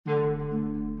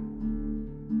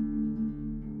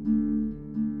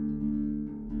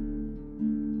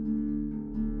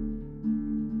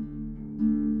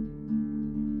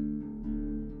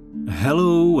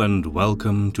Hello and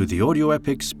welcome to the Audio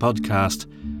Epics podcast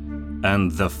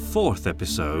and the 4th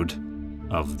episode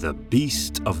of The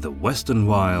Beast of the Western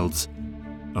Wilds,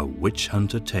 a Witch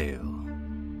Hunter Tale.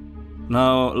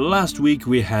 Now, last week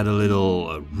we had a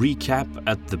little recap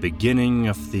at the beginning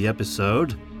of the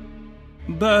episode,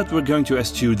 but we're going to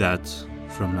eschew that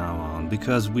from now on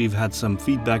because we've had some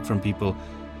feedback from people,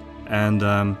 and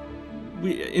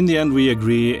in the end we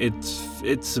agree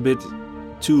it's a bit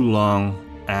too long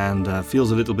and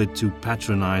feels a little bit too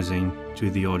patronizing to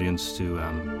the audience to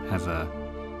have a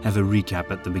recap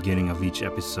at the beginning of each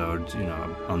episode,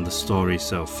 on the story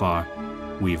so far.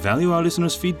 We value our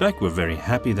listeners' feedback. We're very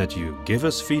happy that you give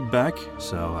us feedback,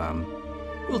 so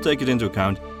we'll take it into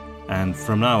account. And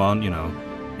from now on,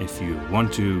 if you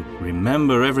want to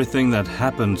remember everything that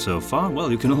happened so far, well,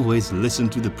 you can always listen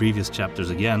to the previous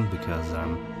chapters again because,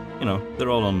 they're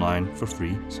all online for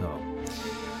free. So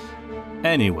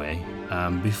anyway,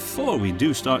 before we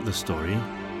do start the story,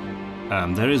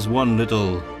 there is one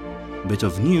little bit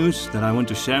of news that I want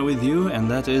to share with you,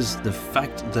 and that is the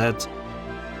fact that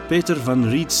Peter van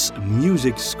Riet's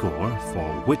music score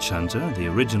for Witch Hunter, the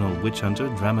original Witch Hunter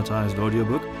dramatized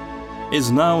audiobook, is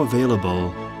now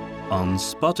available on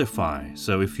Spotify.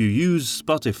 So if you use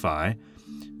Spotify,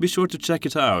 be sure to check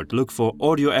it out. Look for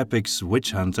Audio Epics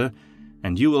Witch Hunter,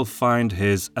 and you will find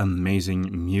his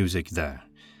amazing music there.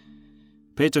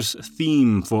 Peter's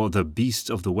theme for The Beast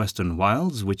of the Western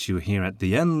Wilds, which you hear at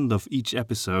the end of each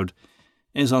episode,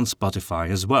 is on Spotify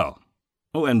as well.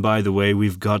 Oh, and by the way,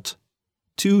 we've got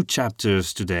 2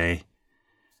 chapters today.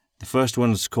 The first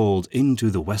one is called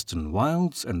Into the Western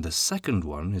Wilds, and the second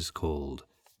one is called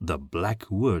The Black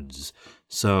Woods.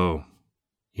 So,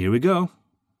 here we go.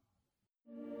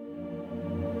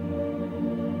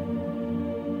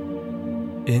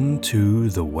 Into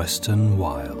the Western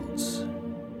Wilds.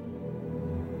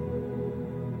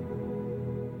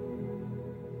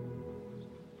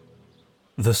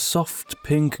 The soft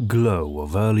pink glow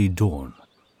of early dawn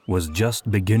was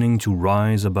just beginning to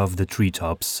rise above the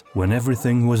treetops when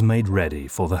everything was made ready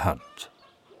for the hunt.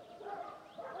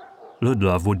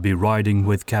 Ludlov would be riding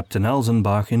with Captain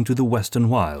Elzenbach into the Western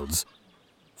Wilds,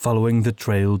 following the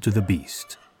trail to the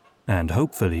beast, and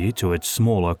hopefully to its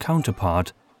smaller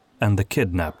counterpart and the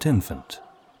kidnapped infant.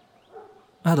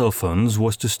 Adolphons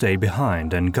was to stay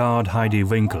behind and guard Heidi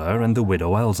Winkler and the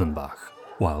widow Elzenbach,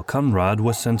 while Conrad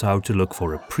was sent out to look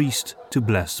for a priest to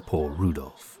bless poor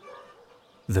Rudolf.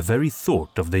 The very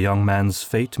thought of the young man's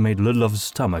fate made Ludlov's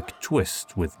stomach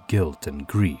twist with guilt and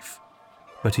grief,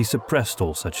 but he suppressed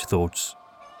all such thoughts.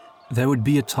 There would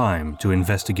be a time to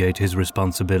investigate his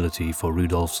responsibility for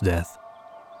Rudolf's death.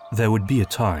 There would be a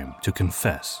time to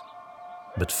confess.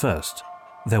 But first,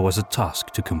 there was a task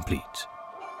to complete.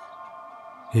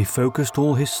 He focused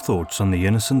all his thoughts on the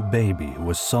innocent baby who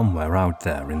was somewhere out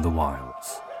there in the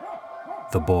wilds.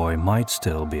 The boy might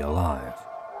still be alive.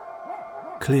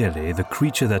 Clearly, the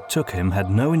creature that took him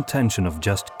had no intention of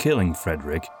just killing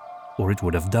Frederick, or it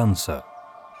would have done so.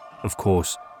 Of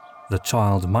course, the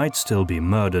child might still be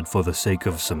murdered for the sake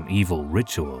of some evil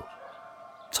ritual.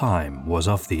 Time was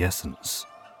of the essence.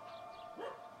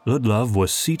 Ludlov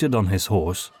was seated on his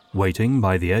horse, waiting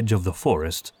by the edge of the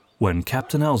forest, when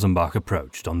Captain Elzenbach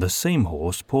approached on the same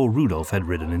horse poor Rudolf had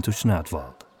ridden into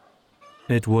Schnertwald.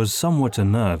 It was somewhat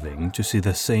unnerving to see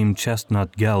the same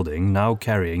chestnut gelding now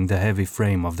carrying the heavy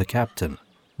frame of the captain,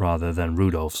 rather than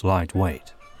Rudolf's light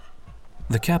weight.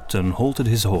 The captain halted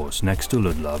his horse next to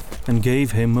Ludlov and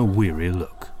gave him a weary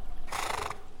look.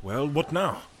 Well, what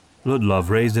now?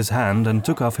 Ludlov raised his hand and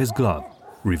took off his glove,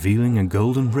 revealing a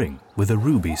golden ring with a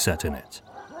ruby set in it.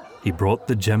 He brought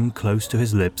the gem close to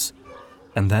his lips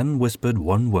and then whispered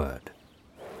one word.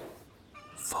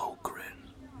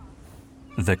 Fulgrin.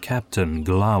 The captain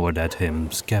glowered at him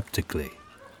skeptically.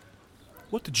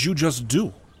 What did you just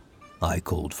do? I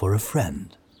called for a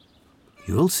friend.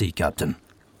 You'll see, Captain.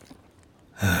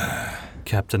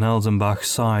 Captain Elzenbach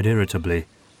sighed irritably,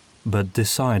 but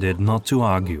decided not to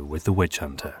argue with the witch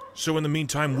hunter. So in the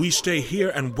meantime, we stay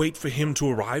here and wait for him to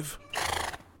arrive?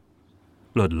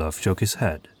 Ludlov shook his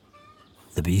head.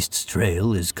 The beast's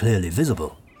trail is clearly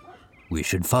visible. We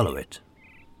should follow it.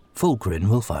 Fulgrin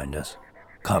will find us.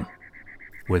 Come.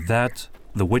 With that,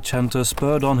 the witch hunter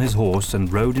spurred on his horse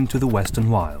and rode into the Western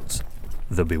Wilds,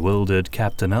 the bewildered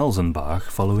Captain Elzenbach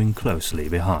following closely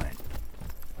behind.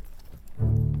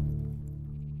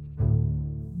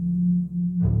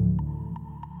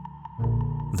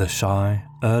 The shy,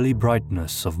 early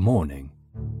brightness of morning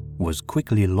was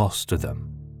quickly lost to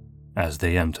them as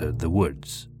they entered the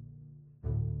woods.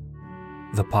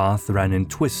 The path ran in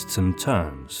twists and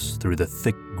turns through the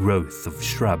thick growth of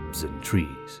shrubs and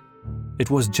trees. It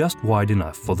was just wide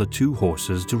enough for the two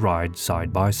horses to ride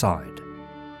side by side.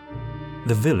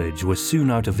 The village was soon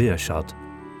out of earshot,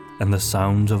 and the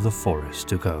sounds of the forest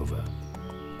took over.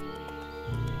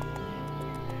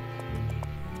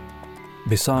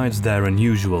 Besides their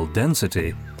unusual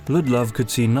density, Ludlov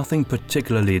could see nothing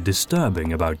particularly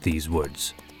disturbing about these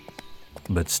woods.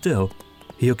 But still,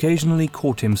 he occasionally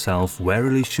caught himself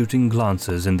warily shooting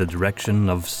glances in the direction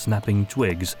of snapping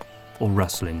twigs or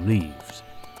rustling leaves.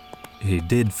 He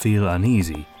did feel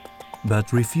uneasy,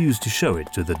 but refused to show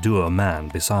it to the dour man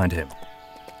beside him.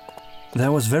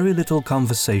 There was very little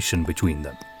conversation between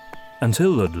them, until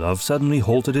Ludlov suddenly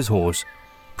halted his horse,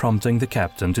 prompting the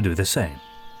captain to do the same.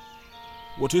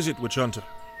 "What is it, witch hunter?"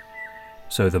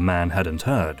 So the man hadn't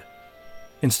heard.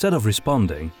 Instead of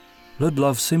responding,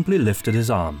 Ludlov simply lifted his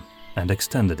arm and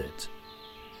extended it.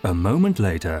 A moment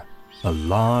later, a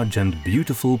large and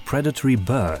beautiful predatory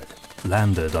bird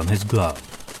landed on his glove.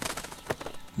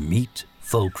 Meet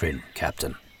Fulcrin,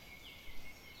 Captain.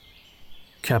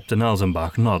 Captain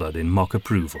Elzenbach nodded in mock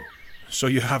approval. "So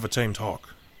you have a tamed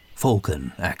hawk?"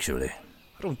 Falcon, actually.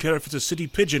 "I don't care if it's a city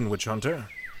pigeon, witch hunter.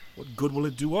 What good will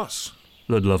it do us?"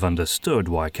 Ludlov understood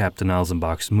why Captain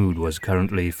Elzenbach's mood was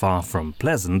currently far from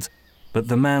pleasant, but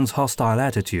the man's hostile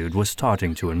attitude was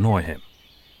starting to annoy him.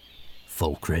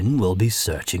 Fulcrin will be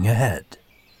searching ahead.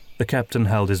 The captain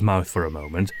held his mouth for a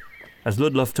moment, as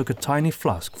Ludlov took a tiny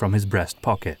flask from his breast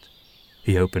pocket.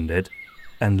 He opened it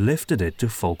and lifted it to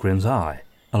Fulcrin's eye,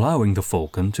 allowing the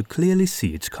falcon to clearly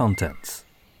see its contents.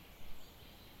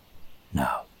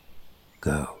 Now,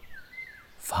 go.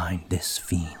 Find this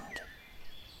fiend.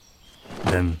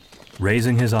 Then,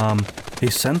 raising his arm,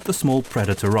 he sent the small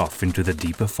predator off into the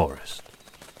deeper forest.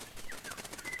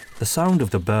 The sound of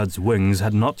the bird's wings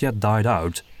had not yet died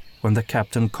out when the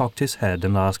captain cocked his head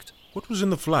and asked, "What was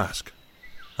in the flask?"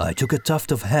 I took a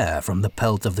tuft of hair from the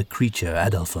pelt of the creature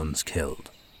Adolphus killed.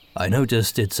 I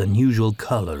noticed its unusual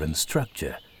color and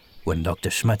structure when Dr.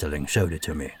 Schmetterling showed it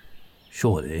to me.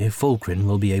 Surely Fulcrin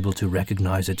will be able to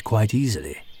recognize it quite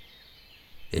easily.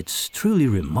 It's truly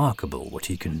remarkable what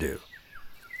he can do.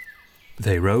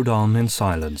 They rode on in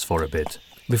silence for a bit,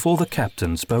 before the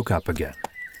captain spoke up again.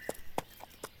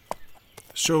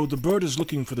 "So the bird is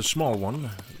looking for the small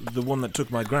one, the one that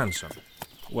took my grandson,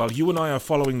 while you and I are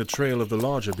following the trail of the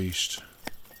larger beast."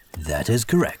 That is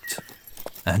correct.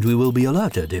 And we will be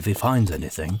alerted if he finds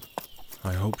anything.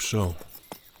 "I hope so."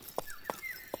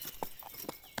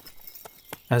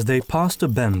 As they passed a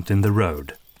bend in the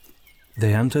road,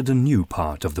 they entered a new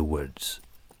part of the woods.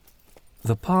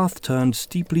 The path turned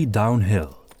steeply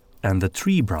downhill, and the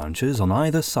tree branches on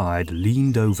either side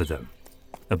leaned over them,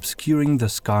 obscuring the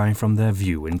sky from their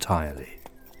view entirely.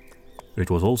 It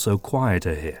was also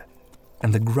quieter here,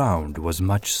 and the ground was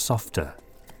much softer,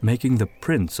 making the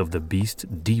prints of the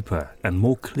beast deeper and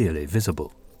more clearly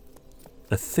visible.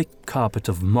 A thick carpet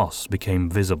of moss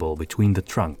became visible between the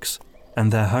trunks,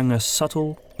 and there hung a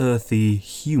subtle, earthy,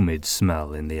 humid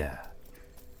smell in the air.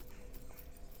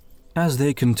 As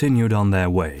they continued on their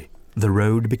way, the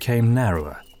road became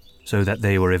narrower, so that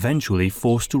they were eventually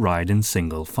forced to ride in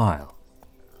single file.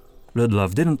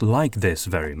 Ludlov didn't like this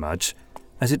very much,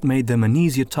 as it made them an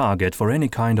easier target for any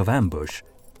kind of ambush,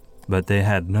 but they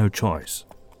had no choice.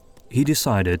 He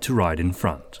decided to ride in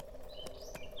front.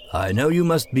 I know you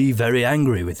must be very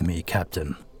angry with me,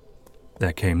 Captain.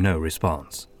 There came no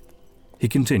response. He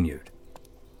continued.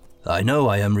 I know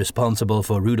I am responsible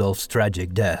for Rudolph's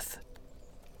tragic death.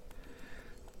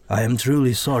 I am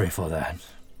truly sorry for that.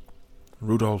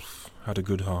 Rudolph had a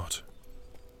good heart,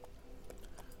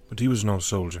 but he was no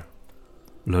soldier.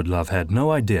 Ludlov had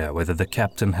no idea whether the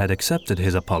captain had accepted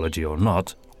his apology or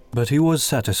not, but he was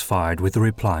satisfied with the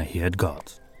reply he had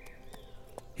got.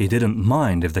 He didn't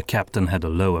mind if the captain had a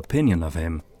low opinion of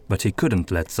him, but he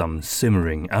couldn't let some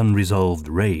simmering, unresolved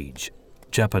rage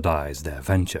jeopardize their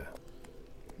venture.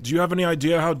 "Do you have any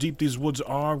idea how deep these woods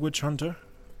are, witch hunter?"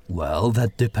 Well,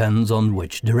 that depends on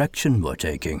which direction we're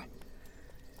taking.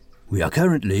 We are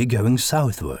currently going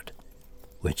southward,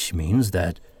 which means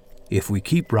that if we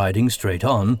keep riding straight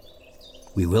on,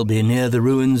 we will be near the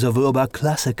ruins of Urba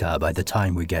Classica by the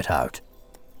time we get out.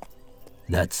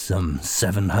 That's some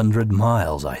 700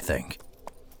 miles, I think.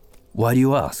 Why do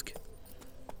you ask?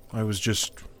 I was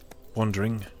just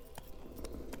wondering.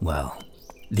 Well,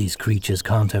 these creatures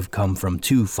can't have come from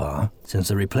too far, since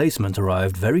the replacement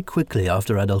arrived very quickly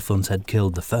after Adolphus had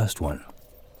killed the first one.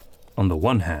 On the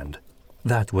one hand,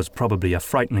 that was probably a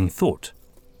frightening thought,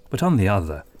 but on the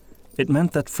other, it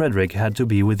meant that Frederick had to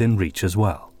be within reach as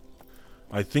well.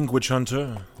 I think, witch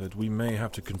hunter, that we may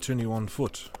have to continue on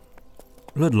foot.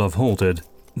 Ludlov halted,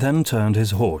 then turned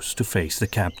his horse to face the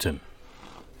captain.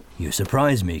 You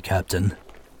surprise me, Captain,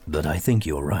 but I think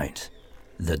you're right.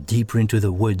 The deeper into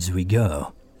the woods we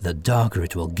go, the darker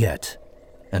it will get,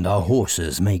 and our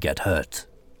horses may get hurt.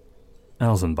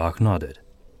 Elzenbach nodded.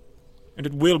 And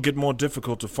it will get more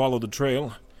difficult to follow the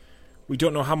trail. We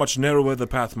don't know how much narrower the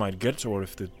path might get, or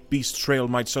if the beast trail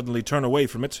might suddenly turn away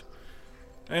from it.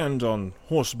 And on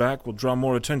horseback we'll draw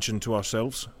more attention to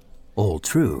ourselves. All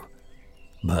true.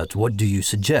 But what do you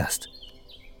suggest?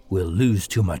 We'll lose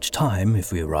too much time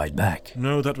if we ride back.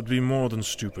 No, that would be more than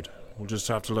stupid. We'll just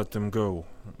have to let them go.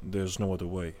 There's no other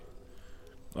way.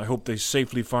 I hope they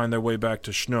safely find their way back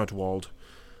to Schnertwald.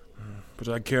 But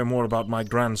I care more about my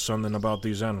grandson than about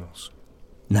these animals.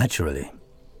 Naturally.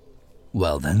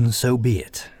 Well then, so be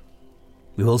it.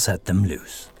 We will set them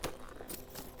loose.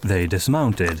 They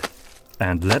dismounted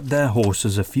and led their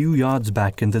horses a few yards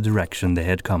back in the direction they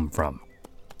had come from.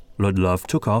 Ludlov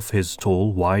took off his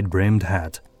tall, wide-brimmed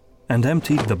hat and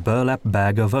emptied the burlap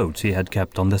bag of oats he had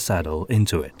kept on the saddle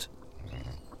into it.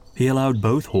 He allowed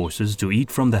both horses to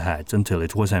eat from the hat until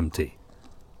it was empty.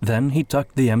 Then he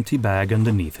tucked the empty bag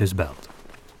underneath his belt.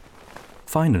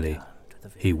 Finally,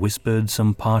 he whispered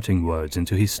some parting words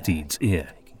into his steed's ear,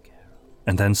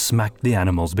 and then smacked the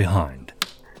animals behind,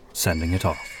 sending it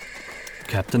off.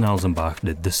 Captain Elzenbach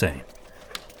did the same.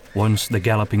 Once the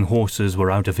galloping horses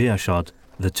were out of earshot,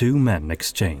 the two men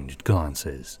exchanged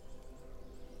glances.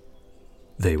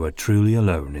 They were truly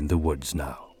alone in the woods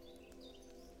now.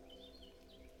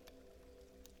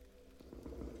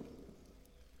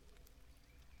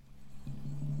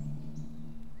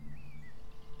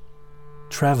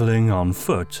 Traveling on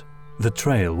foot, the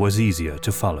trail was easier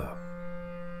to follow.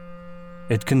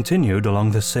 It continued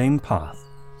along the same path,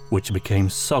 which became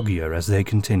soggier as they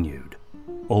continued,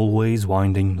 always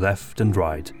winding left and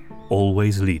right,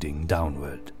 always leading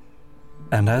downward.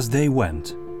 And as they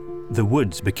went, the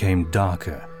woods became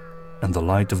darker, and the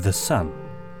light of the sun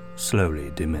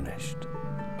slowly diminished.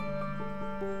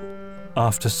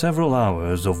 After several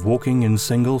hours of walking in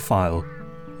single file,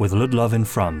 with Ludlov in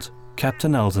front,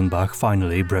 Captain Elzenbach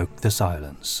finally broke the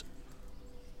silence.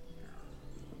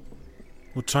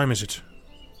 What time is it?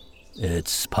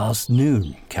 It's past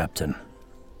noon, Captain.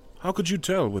 How could you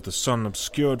tell with the sun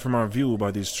obscured from our view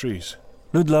by these trees?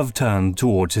 Ludlov turned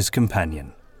towards his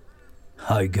companion.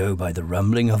 I go by the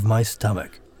rumbling of my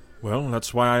stomach. Well,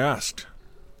 that's why I asked.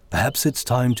 Perhaps it's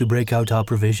time to break out our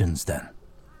provisions, then.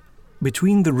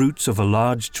 Between the roots of a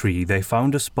large tree, they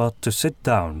found a spot to sit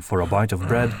down for a bite of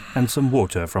bread and some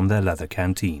water from their leather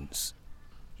canteens.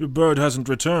 Your bird hasn't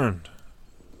returned.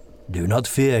 Do not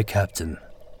fear, Captain.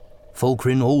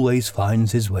 Fulcrin always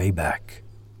finds his way back.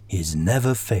 He's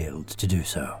never failed to do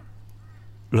so.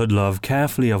 Ludlov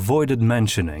carefully avoided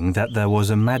mentioning that there was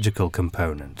a magical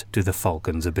component to the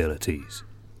falcon's abilities.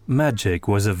 Magic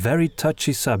was a very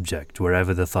touchy subject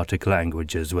wherever the Thottic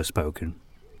languages were spoken.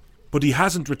 But he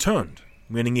hasn't returned,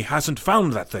 meaning he hasn't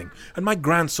found that thing, and my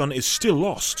grandson is still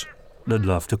lost.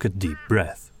 Ludlov took a deep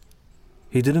breath.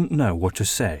 He didn't know what to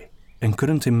say, and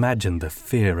couldn't imagine the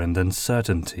fear and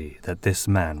uncertainty that this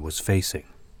man was facing.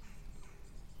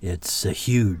 It's a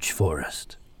huge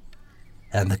forest,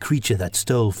 and the creature that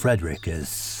stole Frederick is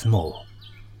small,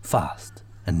 fast,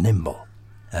 and nimble,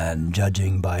 and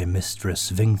judging by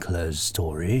Mistress Winkler's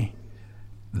story,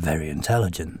 very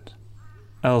intelligent.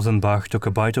 Elzenbach took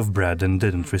a bite of bread and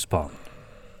didn't respond.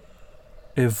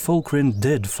 If Fulcrin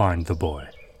did find the boy,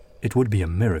 it would be a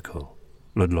miracle,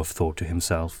 Ludlov thought to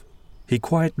himself. He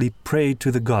quietly prayed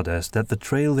to the goddess that the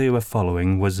trail they were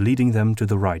following was leading them to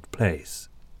the right place.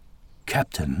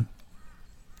 Captain?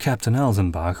 Captain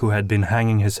Elzenbach, who had been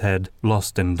hanging his head,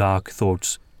 lost in dark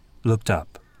thoughts, looked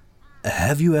up.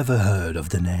 Have you ever heard of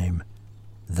the name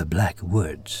the Black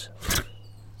Woods?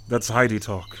 That's Heidi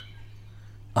talk.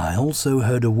 I also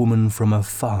heard a woman from a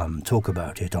farm talk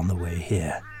about it on the way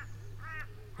here.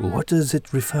 What does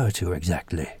it refer to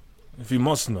exactly? If you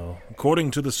must know,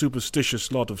 according to the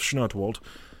superstitious lot of Schnertwald,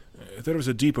 there is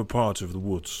a deeper part of the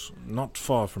woods, not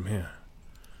far from here,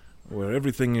 where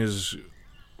everything is,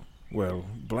 well,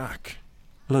 black.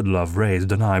 Ludlov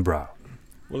raised an eyebrow.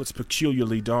 Well, it's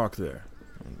peculiarly dark there,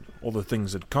 and all the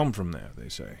things that come from there, they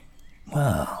say.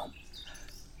 Well,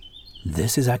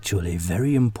 this is actually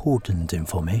very important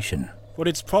information. But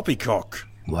it's poppycock.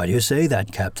 Why do you say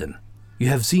that, Captain? You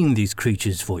have seen these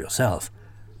creatures for yourself.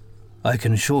 I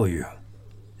can assure you,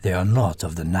 they are not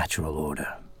of the natural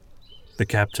order. The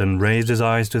captain raised his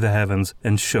eyes to the heavens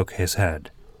and shook his head.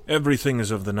 Everything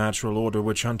is of the natural order,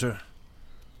 witch hunter.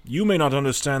 You may not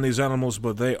understand these animals,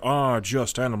 but they are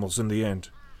just animals in the end.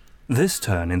 This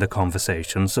turn in the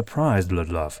conversation surprised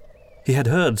Ludlov. He had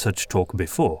heard such talk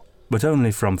before, but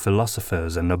only from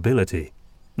philosophers and nobility.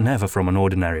 never from an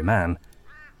ordinary man,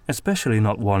 especially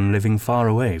not one living far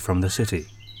away from the city.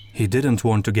 He didn't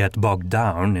want to get bogged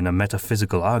down in a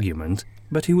metaphysical argument,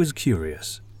 but he was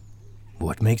curious.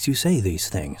 What makes you say these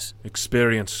things?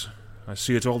 Experience. I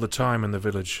see it all the time in the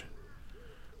village.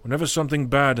 Whenever something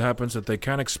bad happens that they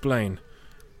can't explain,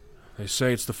 they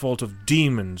say it's the fault of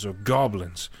demons or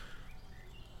goblins.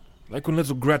 Like when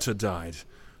little Greta died,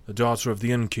 the daughter of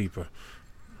the innkeeper.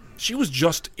 She was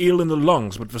just ill in the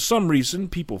lungs, but for some reason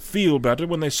people feel better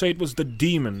when they say it was the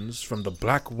demons from the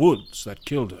Black Woods that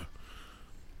killed her.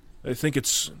 They think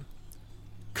it's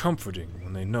comforting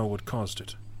when they know what caused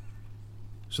it.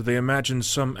 So they imagine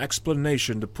some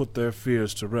explanation to put their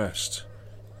fears to rest.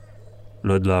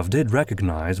 Ludlov did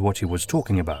recognize what he was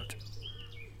talking about.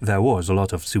 There was a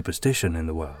lot of superstition in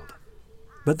the world.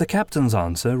 But the captain's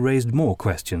answer raised more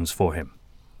questions for him.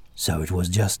 So it was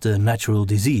just a natural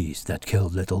disease that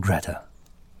killed little Greta?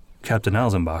 Captain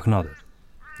Elzenbach nodded.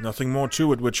 Nothing more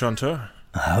to it, witch hunter.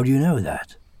 How do you know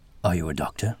that? Are you a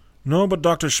doctor? No, but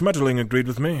Dr. Schmetterling agreed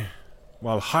with me.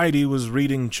 While Heidi was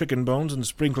reading chicken bones and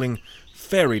sprinkling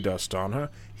fairy dust on her,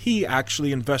 he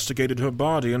actually investigated her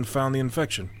body and found the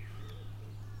infection.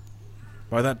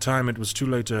 By that time it was too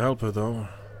late to help her, though.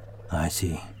 I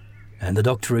see. And the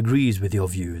doctor agrees with your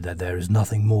view that there is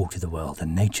nothing more to the world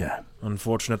than nature?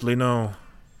 Unfortunately, no.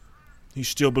 He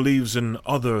still believes in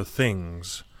other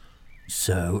things.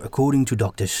 So, according to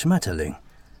Dr. Schmetterling,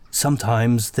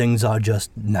 sometimes things are just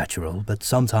natural, but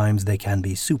sometimes they can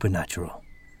be supernatural.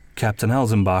 Captain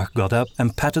Elzenbach got up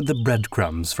and patted the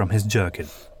breadcrumbs from his jerkin.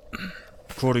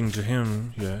 According to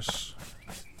him, yes.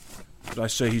 But I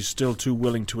say he's still too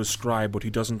willing to ascribe what he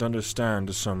doesn't understand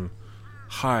to some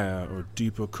higher or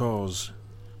deeper cause.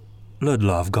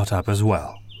 Ludlov got up as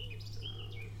well.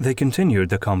 They continued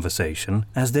the conversation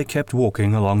as they kept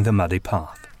walking along the muddy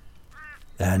path.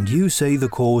 And you say the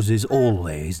cause is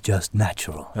always just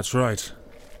natural? That's right.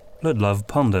 Ludlov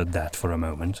pondered that for a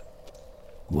moment.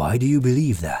 Why do you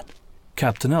believe that?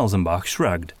 Captain Elzenbach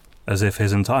shrugged, as if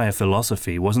his entire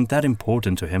philosophy wasn't that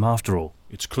important to him after all.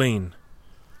 It's clean.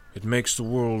 It makes the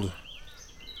world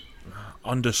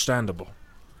understandable.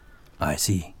 I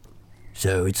see.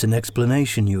 So it's an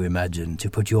explanation you imagine to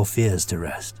put your fears to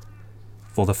rest.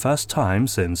 For the first time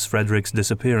since Frederick's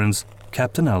disappearance,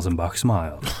 Captain Elzenbach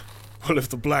smiled. Well, if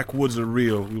the Black Woods are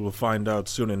real, we will find out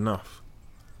soon enough.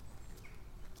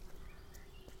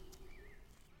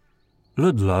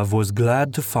 Ludlov was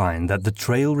glad to find that the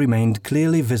trail remained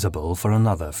clearly visible for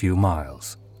another few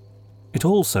miles. It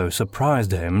also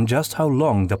surprised him just how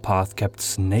long the path kept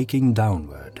snaking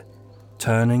downward,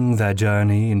 turning their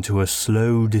journey into a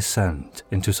slow descent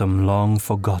into some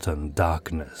long-forgotten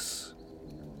darkness.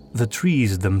 The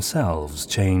trees themselves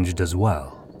changed as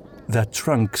well. Their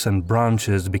trunks and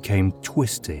branches became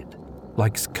twisted,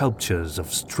 like sculptures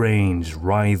of strange,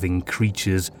 writhing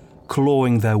creatures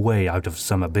clawing their way out of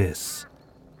some abyss.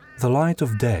 The light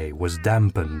of day was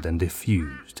dampened and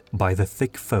diffused by the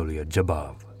thick foliage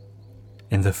above.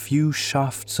 In the few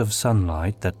shafts of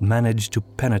sunlight that managed to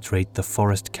penetrate the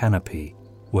forest canopy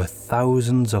were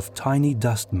thousands of tiny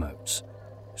dust motes,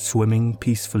 swimming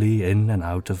peacefully in and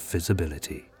out of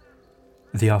visibility.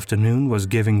 The afternoon was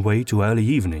giving way to early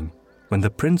evening when the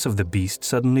Prince of the Beast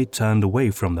suddenly turned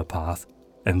away from the path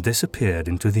and disappeared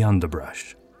into the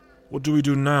underbrush. What do we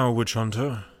do now, witch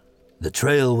hunter? The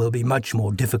trail will be much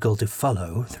more difficult to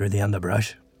follow through the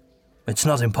underbrush. It's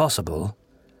not impossible,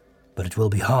 but it will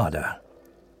be harder,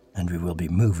 and we will be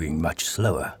moving much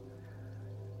slower.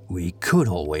 We could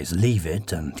always leave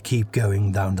it and keep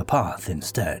going down the path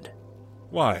instead.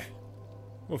 Why?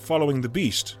 We're following the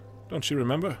beast, don't you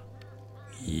remember?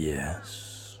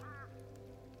 Yes.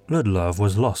 Ludlov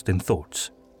was lost in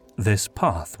thoughts. This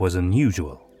path was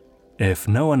unusual. If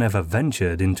no one ever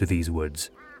ventured into these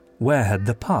woods, where had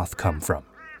the path come from?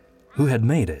 Who had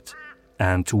made it?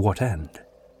 And to what end?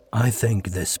 I think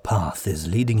this path is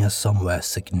leading us somewhere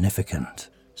significant.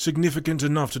 Significant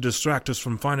enough to distract us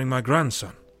from finding my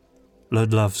grandson.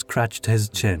 Ludlov scratched his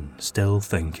chin, still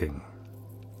thinking.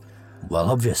 Well,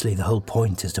 obviously the whole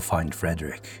point is to find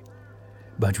Frederick.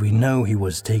 But we know he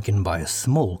was taken by a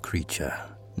small creature,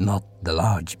 not the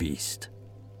large beast.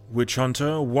 Witch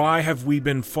hunter, why have we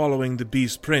been following the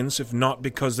Beast Prince if not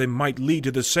because they might lead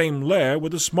to the same lair where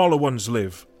the smaller ones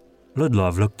live?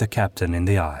 Ludlov looked the captain in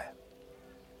the eye.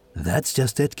 That's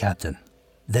just it, Captain.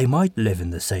 They might live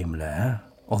in the same lair,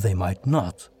 or they might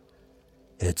not.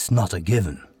 It's not a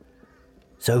given.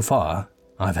 So far,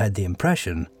 I've had the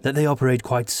impression that they operate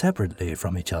quite separately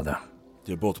from each other.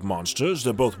 They're both monsters,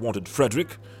 they both wanted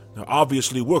Frederick. They're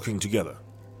obviously working together.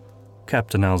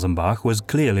 Captain Elzenbach was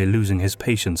clearly losing his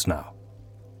patience now.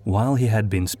 While he had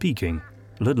been speaking,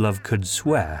 Ludlov could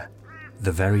swear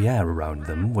the very air around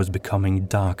them was becoming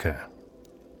darker.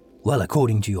 Well,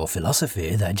 according to your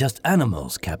philosophy, they're just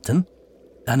animals, Captain.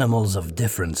 Animals of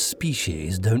different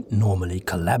species don't normally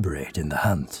collaborate in the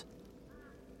hunt.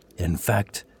 In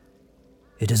fact,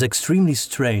 it is extremely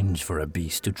strange for a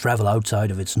beast to travel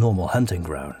outside of its normal hunting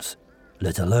grounds,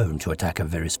 let alone to attack a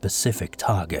very specific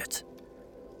target.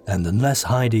 And unless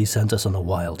Heidi sent us on a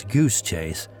wild goose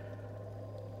chase,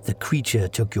 the creature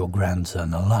took your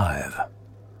grandson alive.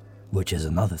 Which is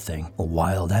another thing a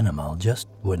wild animal just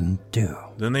wouldn't do.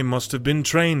 Then they must have been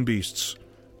trained beasts,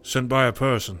 sent by a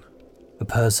person. A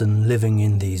person living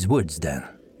in these woods, then?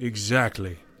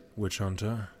 Exactly, witch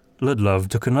hunter. Ludlov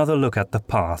took another look at the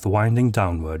path winding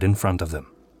downward in front of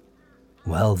them.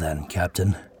 Well then,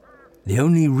 Captain, the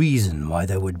only reason why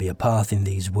there would be a path in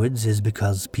these woods is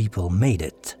because people made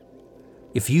it.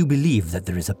 If you believe that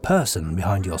there is a person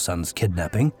behind your son's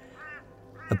kidnapping,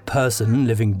 a person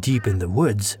living deep in the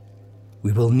woods,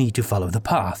 we will need to follow the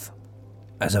path,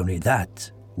 as only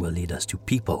that will lead us to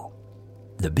people.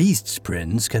 The beast's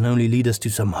prints can only lead us to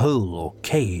some hole or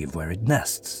cave where it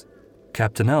nests.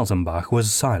 Captain Elzenbach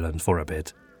was silent for a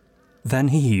bit. Then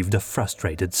he heaved a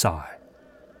frustrated sigh.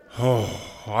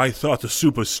 Oh, I thought the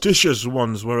superstitious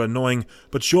ones were annoying,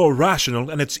 but you're rational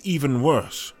and it's even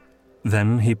worse.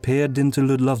 Then he peered into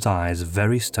Ludlov's eyes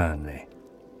very sternly.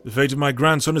 The fate of my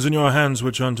grandson is in your hands,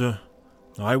 witch hunter.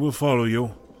 I will follow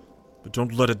you, but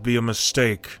don't let it be a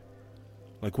mistake,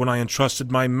 like when I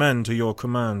entrusted my men to your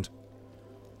command.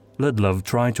 Ludlov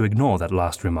tried to ignore that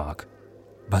last remark,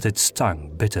 but it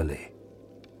stung bitterly.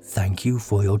 Thank you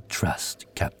for your trust,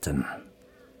 Captain.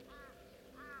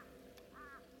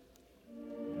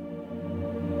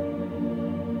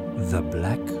 The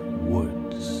Black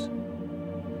Woods.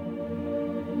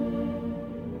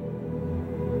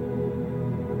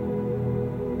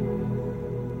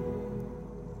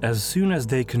 As soon as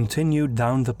they continued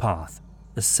down the path,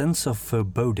 a sense of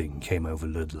foreboding came over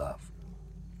Ludlov.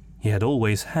 He had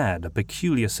always had a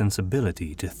peculiar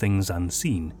sensibility to things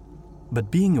unseen, but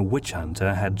being a witch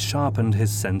hunter had sharpened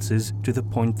his senses to the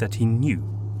point that he knew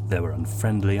there were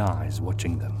unfriendly eyes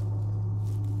watching them.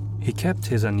 He kept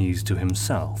his unease to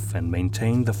himself and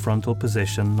maintained the frontal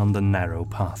position on the narrow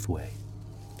pathway.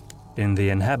 In the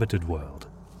inhabited world,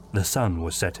 the sun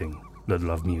was setting,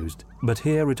 Ludlov mused, but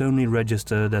here it only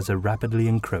registered as a rapidly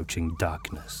encroaching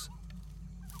darkness.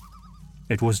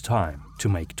 It was time to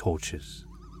make torches.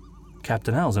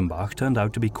 Captain Elzenbach turned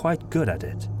out to be quite good at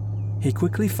it. He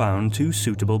quickly found 2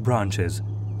 suitable branches,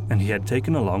 and he had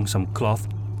taken along some cloth,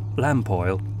 lamp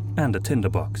oil, and a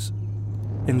tinderbox.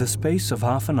 In the space of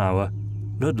half an hour,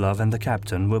 Ludlov and the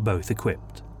captain were both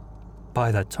equipped.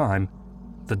 By that time,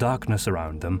 the darkness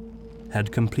around them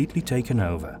had completely taken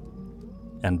over,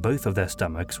 and both of their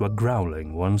stomachs were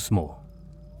growling once more.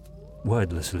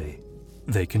 Wordlessly,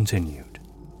 they continued.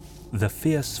 The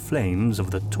fierce flames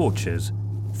of the torches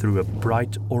threw a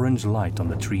bright orange light on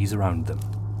the trees around them,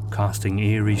 casting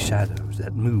eerie shadows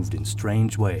that moved in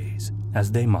strange ways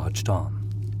as they marched on.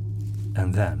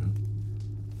 And then,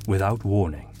 without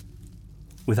warning,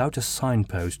 without a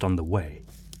signpost on the way,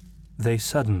 they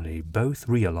suddenly both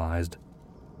realized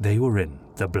they were in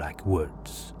the Black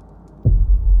Woods.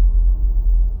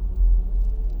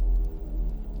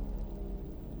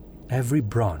 Every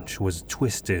branch was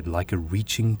twisted like a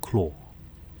reaching claw.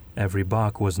 Every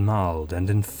bark was gnarled and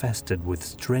infested with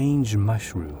strange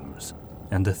mushrooms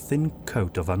and a thin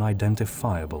coat of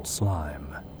unidentifiable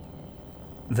slime.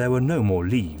 There were no more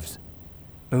leaves,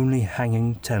 only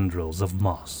hanging tendrils of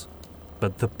moss,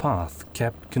 but the path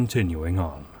kept continuing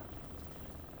on.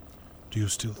 Do you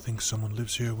still think someone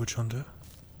lives here, witch hunter?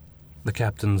 The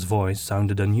captain's voice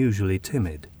sounded unusually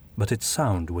timid, but its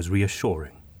sound was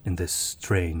reassuring in this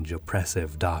strange,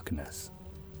 oppressive darkness.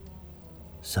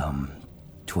 Some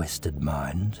twisted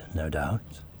mind, no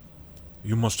doubt.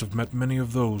 You must have met many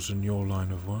of those in your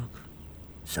line of work.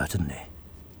 Certainly.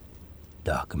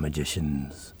 Dark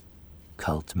magicians,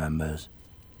 cult members,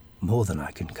 more than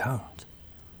I can count.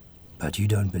 But you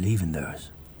don't believe in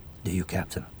those, do you,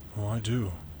 Captain? Oh, I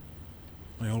do.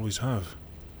 I always have.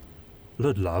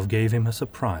 Ludlov gave him a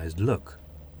surprised look.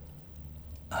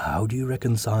 How do you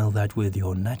reconcile that with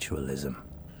your naturalism?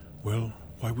 Well,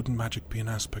 why wouldn't magic be an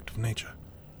aspect of nature?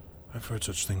 I've heard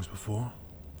such things before.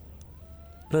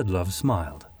 Ludlov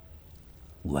smiled.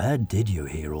 Where did you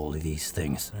hear all of these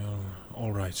things? Well,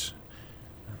 all right.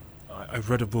 I've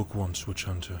read a book once, witch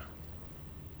hunter.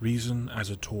 Reason as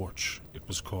a Torch, it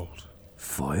was called.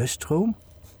 Feuerstrom?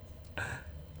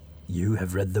 You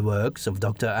have read the works of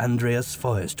Dr. Andreas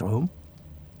Feuerstrom?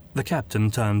 The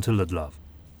captain turned to Ludlov,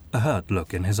 a hurt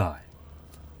look in his eye.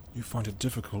 You find it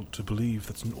difficult to believe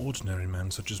that an ordinary man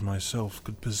such as myself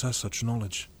could possess such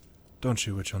knowledge, don't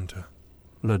you, Witch Hunter?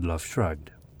 Ludlov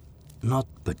shrugged. Not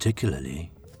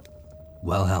particularly.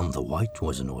 Wilhelm the White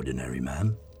was an ordinary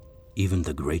man. Even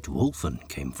the Great Wolfen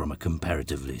came from a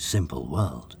comparatively simple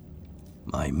world.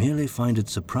 I merely find it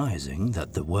surprising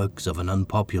that the works of an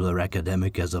unpopular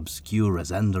academic as obscure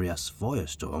as Andreas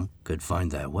Feuerstorm could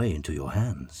find their way into your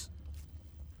hands.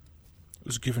 It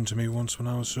was given to me once when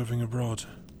I was serving abroad.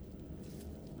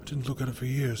 I didn't look at it for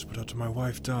years, but after my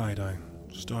wife died, I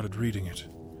started reading it.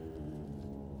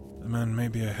 The man may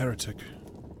be a heretic,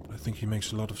 but I think he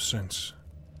makes a lot of sense.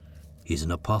 He's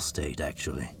an apostate,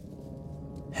 actually.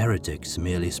 Heretics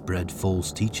merely spread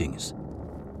false teachings.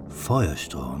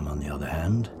 Feuerstorm, on the other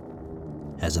hand,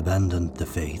 has abandoned the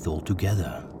faith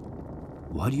altogether.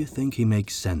 Why do you think he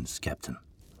makes sense, Captain?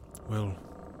 Well,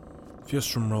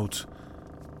 Fjöstrom wrote,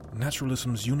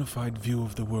 "Naturalism's unified view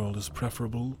of the world is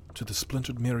preferable to the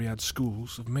splintered myriad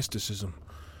schools of mysticism."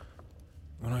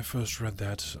 When I first read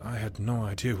that, I had no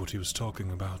idea what he was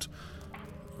talking about,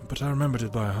 but I remembered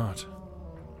it by heart.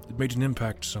 It made an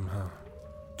impact somehow.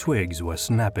 Twigs were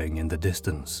snapping in the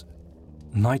distance.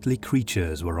 Nightly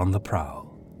creatures were on the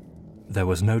prowl. There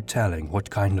was no telling what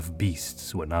kind of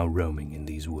beasts were now roaming in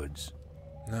these woods.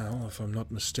 Now, if I'm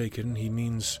not mistaken, he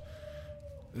means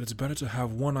that it's better to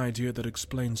have one idea that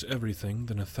explains everything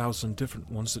than 1,000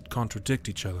 different ones that contradict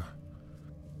each other.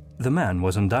 The man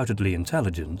was undoubtedly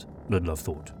intelligent, Ludlov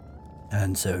thought.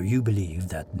 And so you believe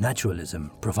that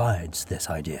naturalism provides this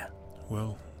idea?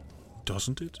 Well,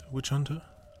 doesn't it, Witch Hunter?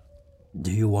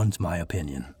 Do you want my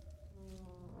opinion?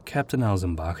 Captain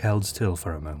Alzenbach held still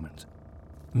for a moment,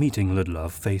 meeting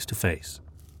Ludlov face to face.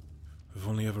 I've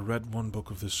only ever read one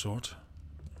book of this sort.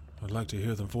 I'd like to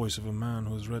hear the voice of a man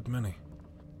who has read many.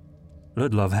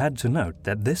 Ludlov had to note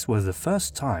that this was the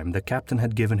first time the captain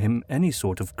had given him any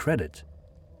sort of credit.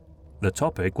 The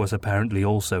topic was apparently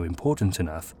also important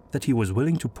enough that he was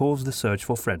willing to pause the search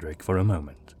for Frederick for a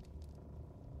moment.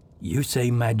 You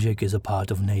say magic is a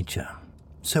part of nature,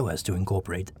 so as to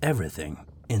incorporate everything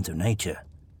into nature,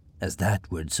 as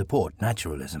that would support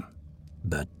naturalism.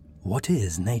 But what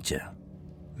is nature?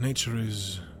 Nature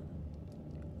is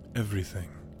everything.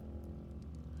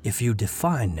 If you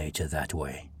define nature that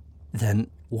way,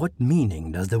 then what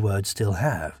meaning does the word still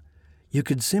have? You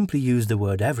could simply use the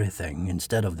word everything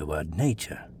instead of the word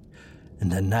nature.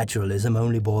 And then naturalism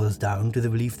only boils down to the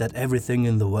belief that everything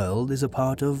in the world is a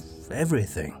part of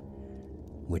everything,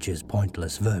 which is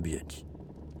pointless verbiage.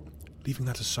 Leaving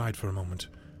that aside for a moment,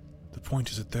 the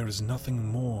point is that there is nothing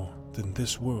more than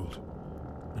this world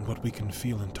and what we can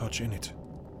feel and touch in it.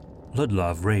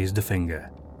 Ludlov raised a finger.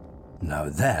 Now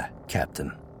there,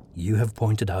 Captain, you have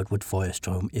pointed out what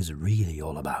Feuerstrom is really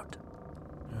all about.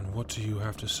 And what do you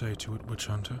have to say to it, Witch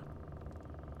Hunter?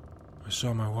 I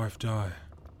saw my wife die.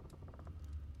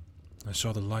 I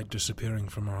saw the light disappearing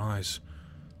from her eyes,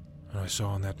 and I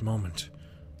saw in that moment,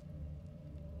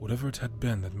 whatever it had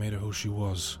been that made her who she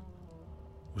was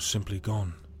simply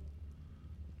gone.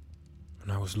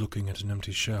 And I was looking at an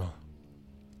empty shell.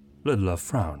 Ludlov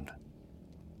frowned.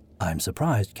 I'm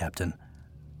surprised, Captain.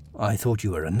 I thought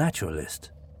you were a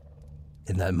naturalist.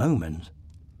 In that moment,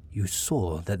 you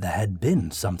saw that there had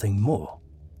been something more,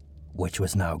 which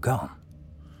was now gone.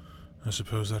 I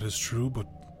suppose that is true, but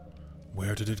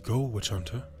where did it go, Witch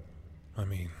Hunter? I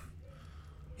mean...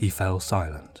 He fell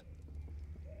silent,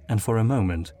 and for a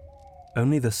moment,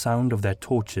 only the sound of their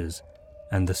torches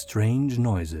and the strange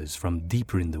noises from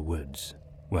deeper in the woods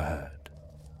were heard.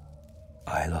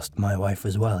 I lost my wife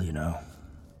as well, you know.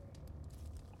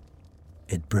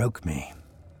 It broke me.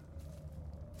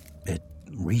 It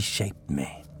reshaped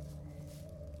me.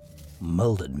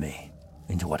 Molded me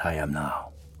into what I am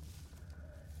now.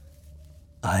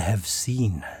 I have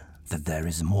seen that there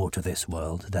is more to this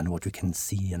world than what we can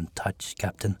see and touch,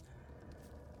 Captain.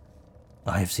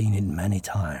 I have seen it many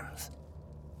times,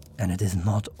 and it is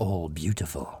not all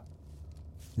beautiful.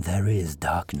 There is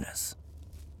darkness.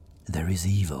 There is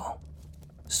evil.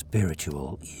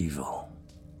 Spiritual evil.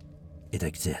 It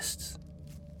exists.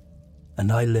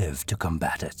 And I live to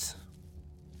combat it.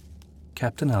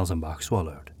 Captain Alzenbach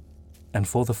swallowed, and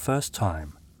for the first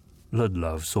time,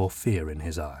 Ludlov saw fear in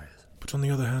his eyes. But on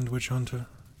the other hand, Witch Hunter,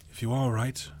 if you are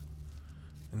right,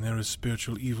 and there is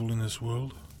spiritual evil in this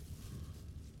world,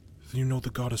 then you know the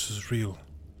goddess is real,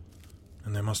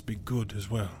 and there must be good as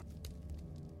well.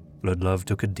 Ludlov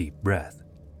took a deep breath.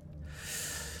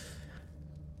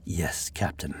 Yes,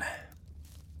 Captain.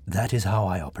 That is how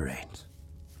I operate.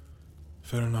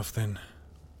 Fair enough, then.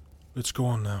 Let's go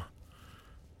on now.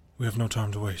 We have no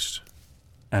time to waste.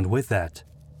 And with that,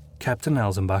 Captain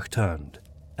Alzenbach turned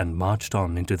and marched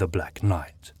on into the black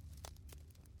night.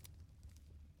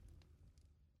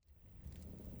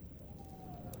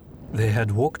 They had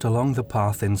walked along the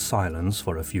path in silence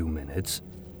for a few minutes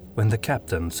when the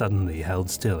captain suddenly held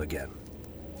still again.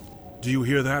 Do you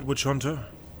hear that, witch hunter?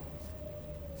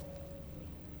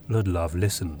 Ludlov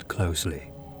listened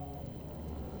closely.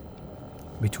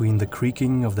 Between the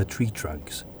creaking of the tree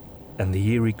trunks and the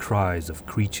eerie cries of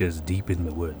creatures deep in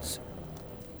the woods,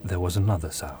 there was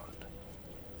another sound.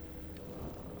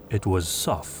 It was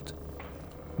soft,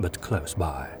 but close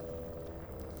by.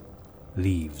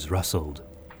 Leaves rustled,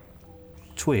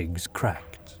 twigs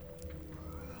cracked,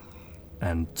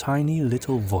 and tiny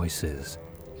little voices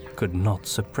could not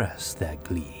suppress their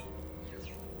glee.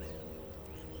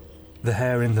 The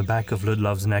hair in the back of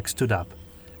Ludlov's neck stood up,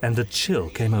 and a chill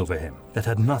came over him that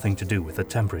had nothing to do with the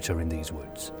temperature in these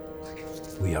woods.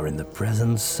 We are in the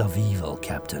presence of evil,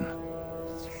 Captain.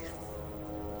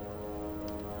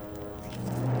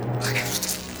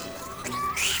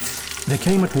 They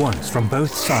came at once from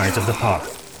both sides of the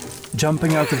path,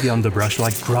 jumping out of the underbrush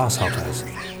like grasshoppers.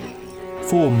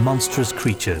 4 monstrous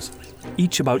creatures,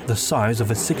 each about the size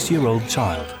of a 6-year-old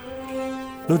child.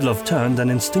 Ludlov turned and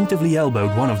instinctively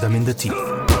elbowed one of them in the teeth.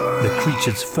 The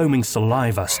creature's foaming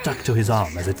saliva stuck to his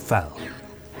arm as it fell.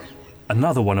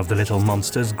 Another one of the little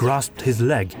monsters grasped his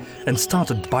leg and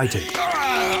started biting.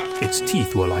 Its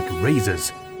teeth were like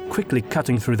razors, quickly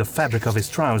cutting through the fabric of his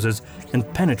trousers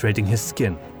and penetrating his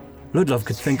skin. Ludlov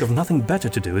could think of nothing better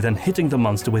to do than hitting the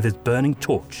monster with his burning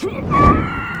torch.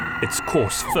 Its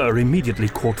coarse fur immediately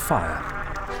caught fire,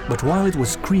 but while it was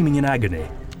screaming in agony,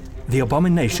 the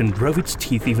abomination drove its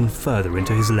teeth even further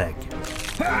into his leg.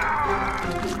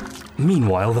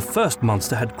 Meanwhile, the first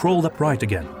monster had crawled upright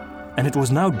again, and it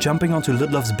was now jumping onto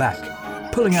Ludlov's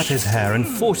back, pulling at his hair and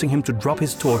forcing him to drop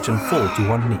his torch and fall to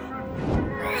one knee.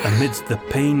 Amidst the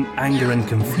pain, anger, and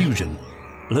confusion,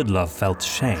 Ludlov felt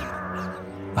shame.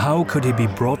 How could he be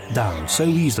brought down so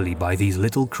easily by these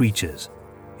little creatures,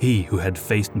 he who had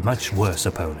faced much worse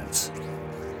opponents?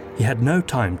 He had no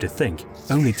time to think,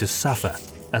 only to suffer,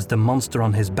 as the monster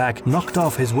on his back knocked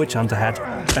off his witch hunter hat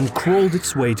and crawled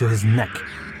its way to his neck,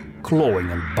 clawing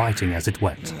and biting as it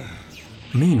went.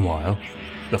 Meanwhile,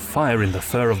 the fire in the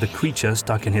fur of the creature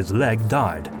stuck in his leg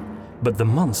died, but the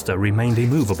monster remained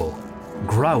immovable,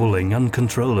 growling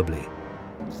uncontrollably.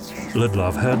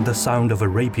 Ludlov heard the sound of a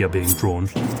rapier being drawn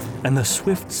and the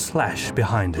swift slash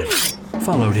behind him,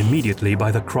 followed immediately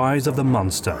by the cries of the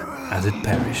monster as it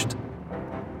perished.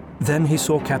 Then he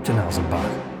saw Captain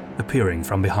Elzenbach appearing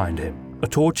from behind him, a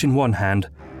torch in one hand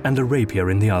and a rapier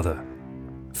in the other.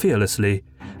 Fearlessly,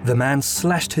 the man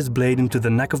slashed his blade into the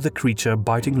neck of the creature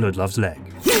biting Ludlov's leg.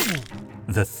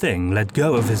 The thing let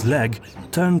go of his leg,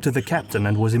 turned to the captain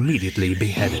and was immediately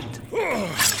beheaded.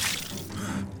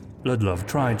 Ludlov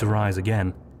tried to rise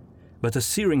again, but a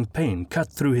searing pain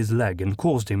cut through his leg and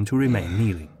caused him to remain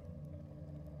kneeling.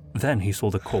 Then he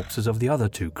saw the corpses of the other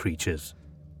 2 creatures.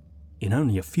 In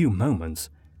only a few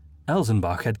moments,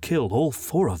 Elzenbach had killed all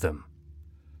 4 of them.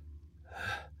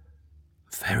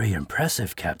 Very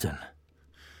impressive, Captain.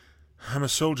 I'm a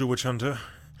soldier, witch hunter.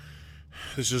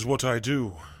 This is what I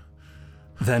do.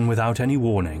 Then, without any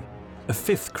warning, a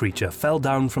 5th creature fell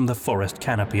down from the forest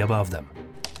canopy above them,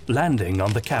 landing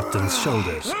on the captain's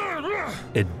shoulders.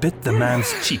 It bit the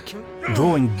man's cheek,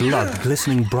 drawing blood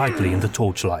glistening brightly in the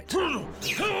torchlight.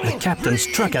 The captain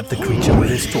struck at the creature with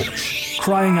his torch,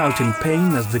 crying out in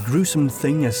pain as the gruesome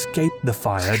thing escaped the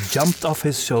fire, jumped off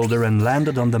his shoulder and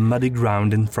landed on the muddy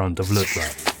ground in front of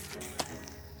Ludlov.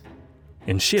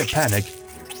 In sheer panic,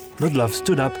 Ludlov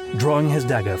stood up, drawing his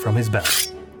dagger from his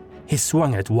belt. He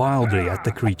swung it wildly at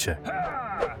the creature.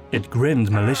 It grinned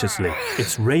maliciously,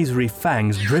 its razory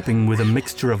fangs dripping with a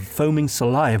mixture of foaming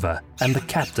saliva and the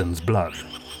captain's blood.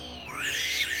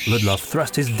 Ludlov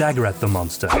thrust his dagger at the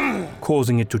monster,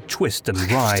 causing it to twist and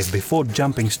writhe before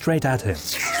jumping straight at him.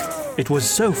 It was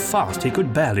so fast he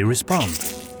could barely respond.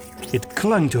 It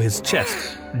clung to his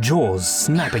chest, jaws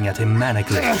snapping at him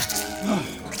manically.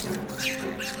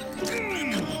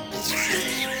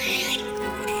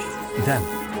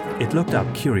 Then, it looked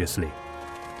up curiously.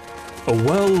 A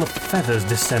whirl of feathers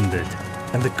descended,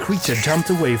 and the creature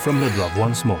jumped away from Ludlov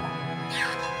once more.